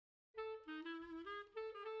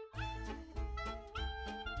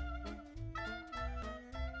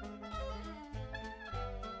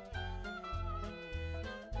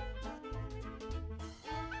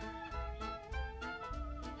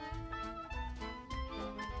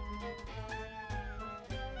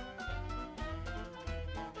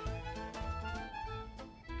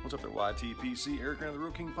What's up there, YTPC? Eric Grant, the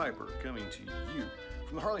Real King Piper, coming to you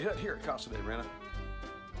from the Harley Hut here at Casa de Rana.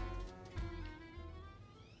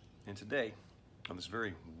 And today, on this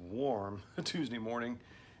very warm Tuesday morning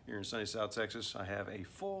here in sunny South Texas, I have a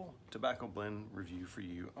full tobacco blend review for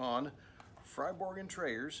you on Fribourg and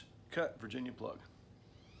Treyer's Cut Virginia Plug.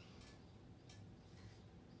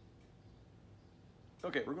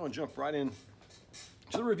 Okay, we're going to jump right in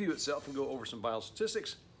to the review itself and go over some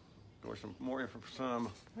biostatistics, or some more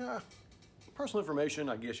personal information,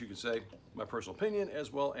 I guess you could say, my personal opinion,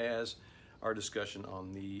 as well as our discussion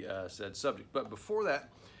on the said subject. But before that,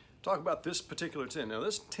 talk about this particular tin. Now,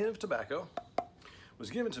 this tin of tobacco was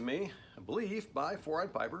given to me, I believe, by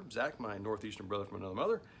Four-Eyed Piper, Zach, my northeastern brother from another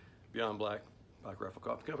mother, Beyond Black Rifle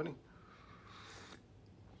Coffee Company.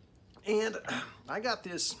 And I got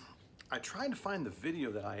this. I tried to find the video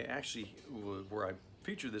that I actually, where I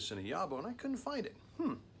featured this in a Yabo, and I couldn't find it.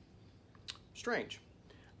 Strange.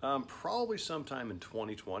 Probably sometime in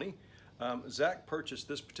 2020. Zach purchased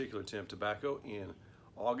this particular tin of tobacco in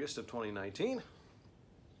August of 2019.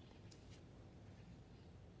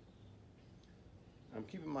 I'm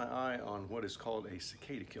keeping my eye on what is called a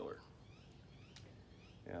cicada killer.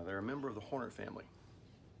 Yeah, they're a member of the hornet family.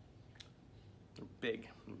 They're big,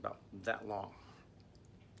 about that long.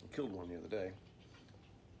 I killed one the other day.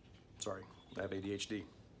 Sorry, I have ADHD.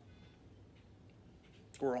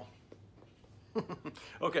 Squirrel.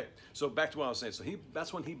 Okay, so back to what I was saying. So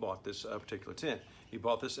that's when he bought this particular tin. He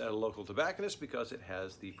bought this at a local tobacconist because it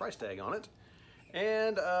has the price tag on it.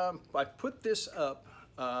 And I put this up,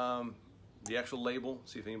 the actual label,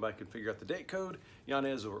 see if anybody can figure out the date code.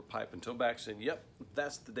 Yanez over at Pipe and Tobacco said, yep,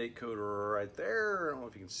 that's the date code right there. I don't know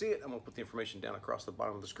if you can see it. I'm gonna put the information down across the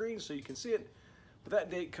bottom of the screen so you can see it. But that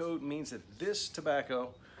date code means that this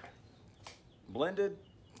tobacco, blended,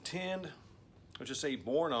 tinned, let's just say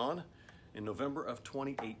born on, in November of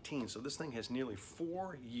 2018. So this thing has nearly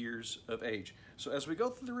 4 years of age. So as we go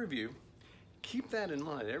through the review, keep that in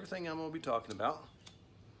mind. Everything I'm gonna be talking about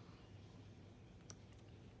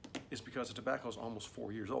is because the tobacco is almost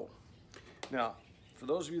 4 years old. Now, for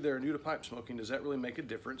those of you that are new to pipe smoking, does that really make a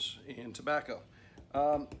difference in tobacco?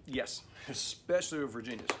 Yes, especially with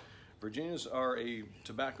Virginias. Virginias are a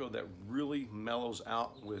tobacco that really mellows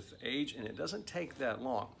out with age, and it doesn't take that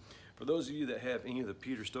long. For those of you that have any of the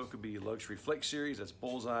Peter Stokkebye Luxury Flake series, that's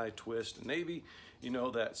Bullseye, Twist, and Navy, you know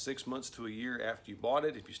that 6 months to a year after you bought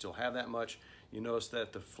it, if you still have that much, you notice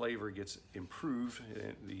that the flavor gets improved,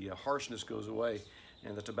 and the harshness goes away,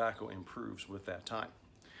 and the tobacco improves with that time.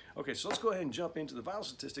 Okay, so let's go ahead and jump into the vital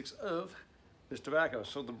statistics of this tobacco.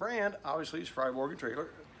 So the brand, obviously, is Fribourg and Treyer.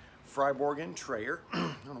 Fribourg and Treyer.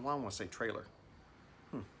 I don't know why I want to say trailer.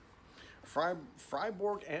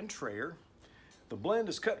 Fribourg and Treyer. The blend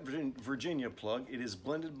is Cut Virginia Plug. It is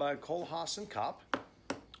blended by Kohlhaas and Kopp.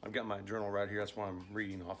 I've got my journal right here. That's what I'm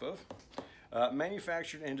reading off of.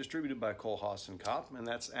 Manufactured and distributed by Kohlhaas and Kopp, and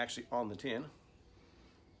that's actually on the tin.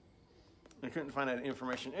 I couldn't find that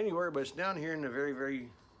information anywhere, but it's down here in the very, very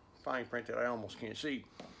fine print that I almost can't see.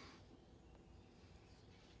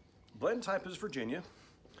 Blend type is Virginia.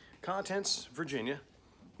 Contents, Virginia.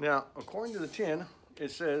 Now, according to the tin,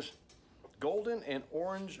 it says golden and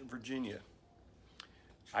orange Virginia.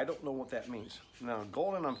 I don't know what that means. Now,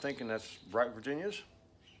 golden, I'm thinking that's bright Virginias.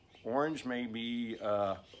 Orange may be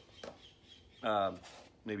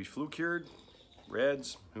maybe flue-cured,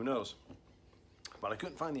 reds, who knows. But I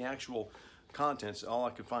couldn't find the actual contents. All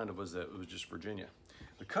I could find was that it was just Virginia.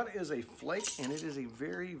 The cut is a flake, and it is a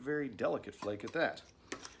very, very delicate flake at that.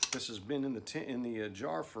 This has been in the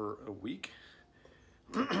jar for a week,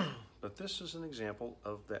 but this is an example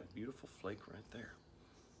of that beautiful flake right there.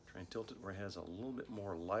 Try and tilt it where it has a little bit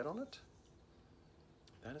more light on it.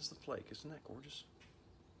 That is the flake. Isn't that gorgeous?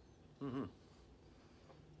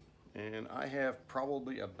 And I have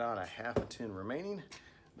probably about a half a tin remaining.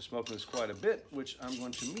 I'm smoking this quite a bit, which I'm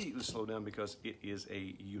going to immediately slow down because it is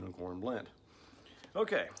a unicorn blend.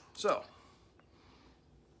 Okay, so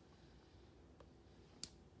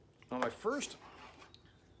on my first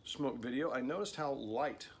smoke video, I noticed how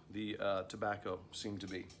light the tobacco seemed to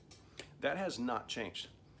be. That has not changed.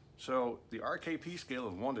 So the RKP scale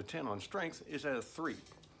of 1 to 10 on strength is at a 3.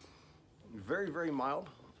 Very, very mild.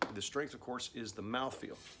 The strength, of course, is the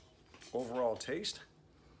mouthfeel. Overall taste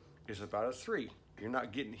is about a 3. You're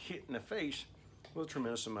not getting hit in the face with a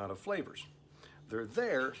tremendous amount of flavors. They're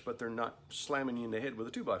there, but they're not slamming you in the head with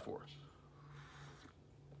a 2x4.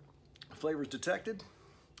 Flavors detected,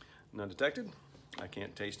 none detected. I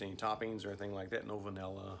can't taste any toppings or anything like that. No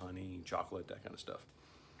vanilla, honey, chocolate, that kind of stuff.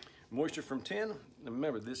 Moisture from tin.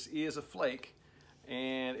 Remember, this is a flake,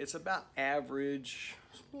 and it's about average,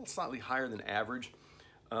 a little slightly higher than average.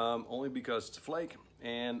 only because it's a flake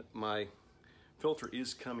and my filter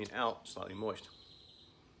is coming out slightly moist.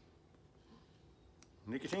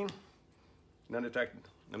 Nicotine, none detected.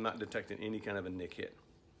 I'm not detecting any kind of a nic hit.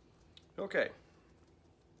 Okay,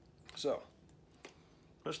 so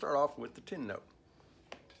let's start off with the tin note.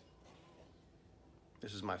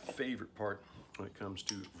 This is my favorite part when it comes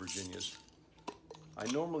to Virginias. I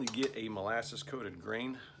normally get a molasses coated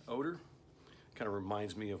grain odor. Kind of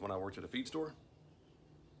reminds me of when I worked at a feed store.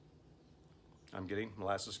 I'm getting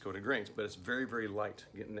molasses coated grains, but it's very, very light.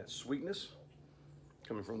 Getting that sweetness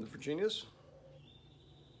coming from the Virginias.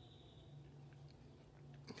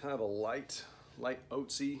 Kind of a light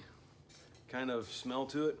oatsy kind of smell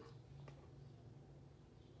to it.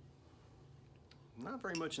 Not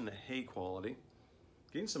very much in the hay quality.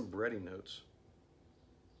 Getting some bready notes.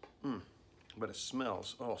 But it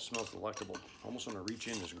smells, oh, it smells delectable. Almost want to reach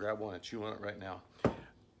in, just grab one and chew on it right now.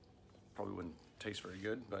 Probably wouldn't taste very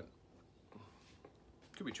good, but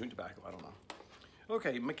could be chewing tobacco, I don't know.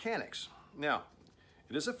 Okay, mechanics. Now,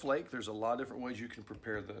 it is a flake. There's a lot of different ways you can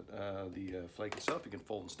prepare the flake itself. You can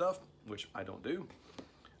fold and stuff, which I don't do.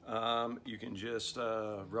 You can just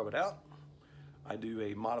rub it out. I do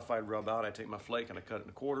a modified rub out. I take my flake and I cut it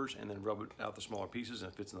into quarters and then rub it out the smaller pieces,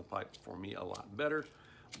 and it fits in the pipe for me a lot better.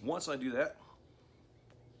 Once I do that,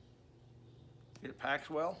 it packs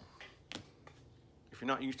well. If you're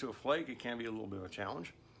not used to a flake, it can be a little bit of a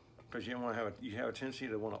challenge because you have a tendency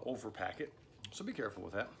to want to overpack it. So be careful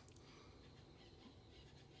with that.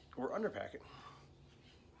 Or underpack it.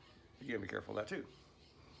 You gotta be careful of that too.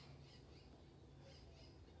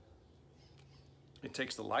 It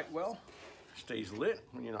takes the light well, stays lit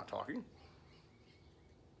when you're not talking,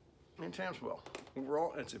 and tamps well.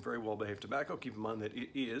 Overall, it's a very well-behaved tobacco. Keep in mind that it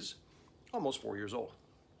is almost 4 years old.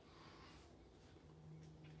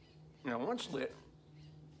 Now, once lit,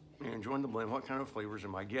 and enjoying the blend, what kind of flavors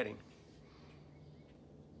am I getting?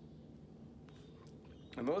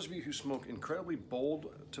 And those of you who smoke incredibly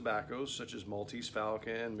bold tobaccos, such as Maltese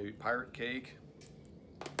Falcon, maybe Pirate Cake,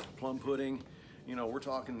 Plum Pudding, you know, we're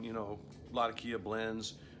talking, you know, a lot of Kia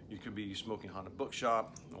blends. You could be smoking Honda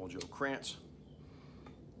Bookshop, Old Joe Krantz,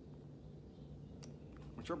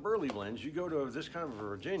 which are burley blends. You go to this kind of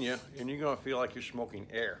Virginia, and you're gonna feel like you're smoking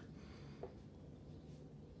air.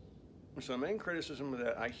 So the main criticism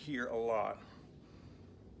that I hear a lot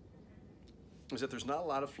is that there's not a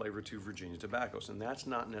lot of flavor to Virginia tobaccos, and that's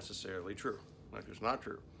not necessarily true. Like, it's not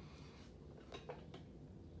true.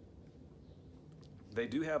 They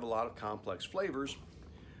do have a lot of complex flavors,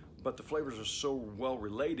 but the flavors are so well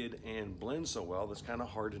related and blend so well that's kind of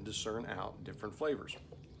hard to discern out different flavors.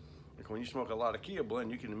 Like when you smoke a lot of Kia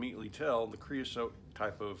blend, you can immediately tell the creosote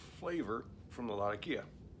type of flavor from a lot of Kia.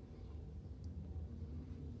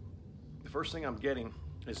 The first thing I'm getting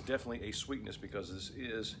is definitely a sweetness because this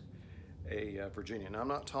is a Virginia. Now I'm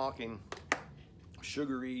not talking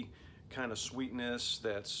sugary kind of sweetness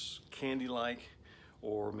that's candy-like,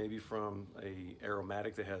 or maybe from a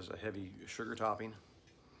aromatic that has a heavy sugar topping.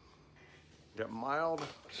 Got mild,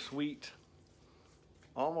 sweet,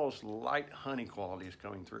 almost light honey qualities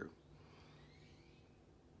coming through.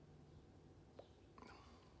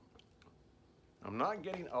 I'm not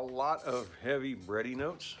getting a lot of heavy bready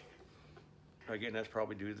notes. Again, that's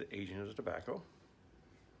probably due to the aging of the tobacco.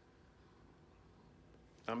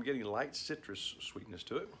 I'm getting light citrus sweetness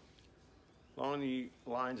to it, along the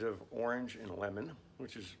lines of orange and lemon,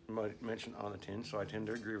 which is mentioned on the tin, so I tend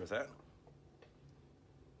to agree with that.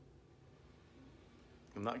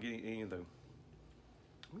 I'm not getting any of the,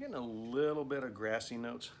 I'm getting a little bit of grassy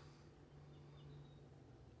notes.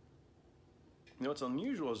 You know, what's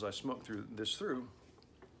unusual as I smoked this,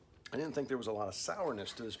 I didn't think there was a lot of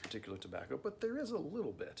sourness to this particular tobacco, but there is a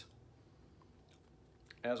little bit.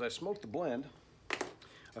 As I smoke the blend,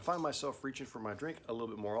 I find myself reaching for my drink a little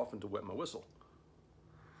bit more often to wet my whistle.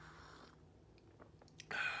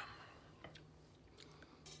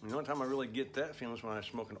 The only time I really get that feeling is when I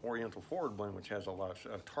smoke an Oriental Forward blend, which has a lot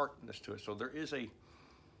of tartness to it. So there's a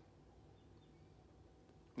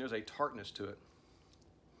tartness to it.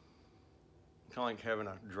 Kind of like having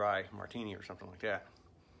a dry martini or something like that.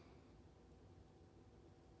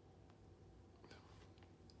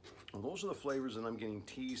 And those are the flavors that I'm getting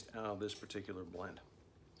teased out of this particular blend.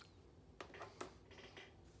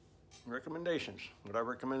 Recommendations. Would I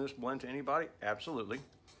recommend this blend to anybody? Absolutely.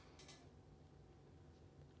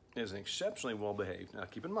 It is an exceptionally well behaved. Now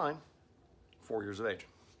keep in mind, 4 years of age.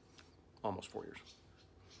 Almost 4 years.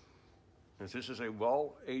 As this is a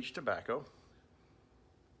well-aged tobacco,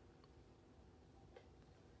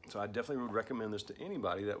 so I definitely would recommend this to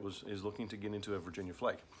anybody that is looking to get into a Virginia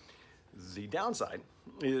flake. The downside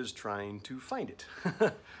is trying to find it.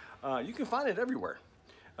 You can find it everywhere,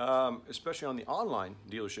 especially on the online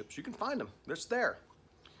dealerships. You can find them. It's there.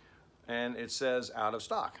 And it says out of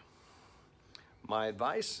stock. My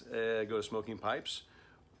advice, go to Smoking Pipes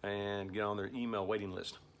and get on their email waiting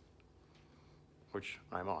list, which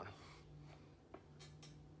I'm on.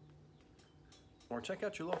 Or check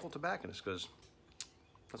out your local tobacconist, because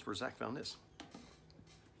that's where Zach found this.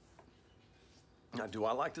 Now, do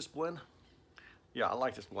I like this blend? Yeah, I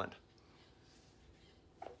like this blend.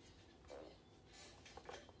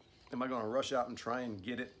 Am I going to rush out and try and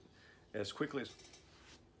get it as quickly as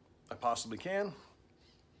I possibly can?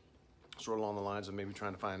 Sort of along the lines of maybe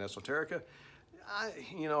trying to find Esoterica.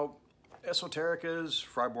 You know, Esotericas,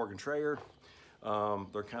 Fribourg and Treyer,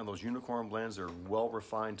 they're kind of those unicorn blends. They're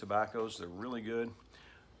well-refined tobaccos. They're really good.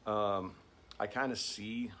 I kind of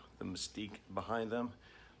see the mystique behind them,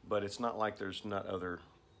 but it's not like there's not other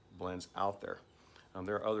blends out there.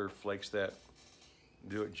 There are other flakes that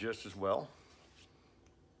do it just as well.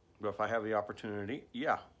 But if I have the opportunity,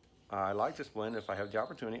 yeah, I like this blend. If I have the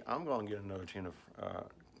opportunity, I'm going to get another tin of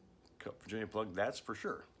Virginia Plug, that's for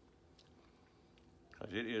sure.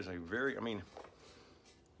 Because it is a very, I mean,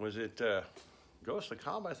 was it Ghost of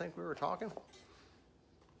Cobb, I think we were talking?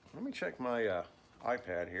 Let me check my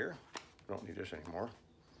iPad here. Don't need this anymore.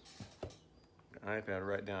 iPad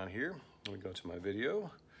right down here. Let me go to my video,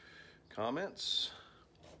 comments.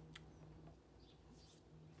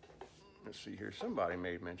 Let's see here, somebody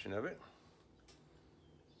made mention of it.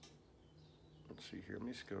 Let's see here, let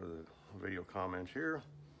me just go to the video comments here.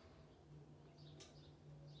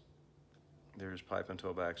 There's Pipe and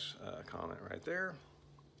Tobac's comment right there.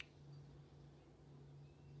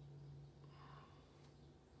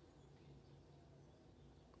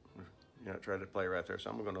 You know, try to play right there.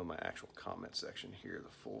 So I'm going to go to my actual comment section here,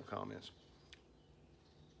 the full comments.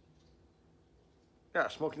 Yeah,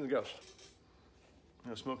 Smoking the Ghost.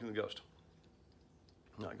 Yeah, Smoking the Ghost.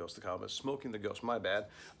 Not Ghost of Cobb, but Smoking the Ghost, my bad.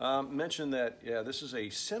 Mentioned that, yeah, this is a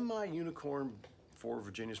semi-unicorn for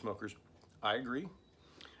Virginia smokers. I agree.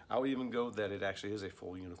 I would even go that it actually is a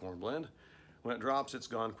full unicorn blend. When it drops, it's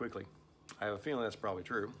gone quickly. I have a feeling that's probably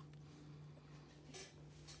true.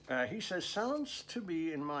 He says, sounds to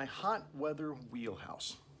be in my hot weather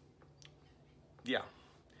wheelhouse. Yeah,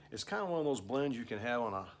 it's kind of one of those blends you can have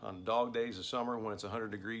on dog days of summer when it's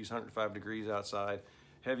 100 degrees, 105 degrees outside,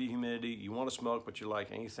 heavy humidity. You want to smoke, but you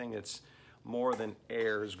like anything that's more than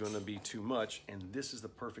air is going to be too much, and this is the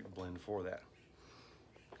perfect blend for that.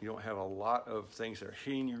 You don't have a lot of things that are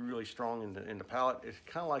hitting you really strong in the palate. It's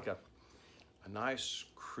kind of like a nice,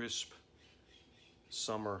 crisp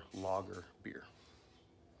summer lager beer.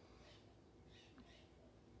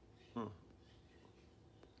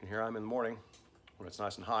 And here I'm in the morning when it's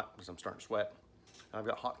nice and hot because I'm starting to sweat. And I've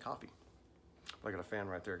got hot coffee. But I got a fan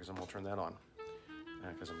right there because I'm going to turn that on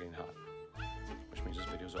because I'm getting hot, which means this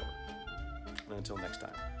video's over. And until next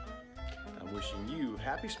time, I'm wishing you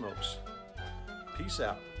happy smokes. Peace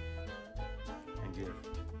out. And give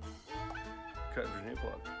Cut Virginia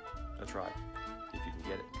Plug a try.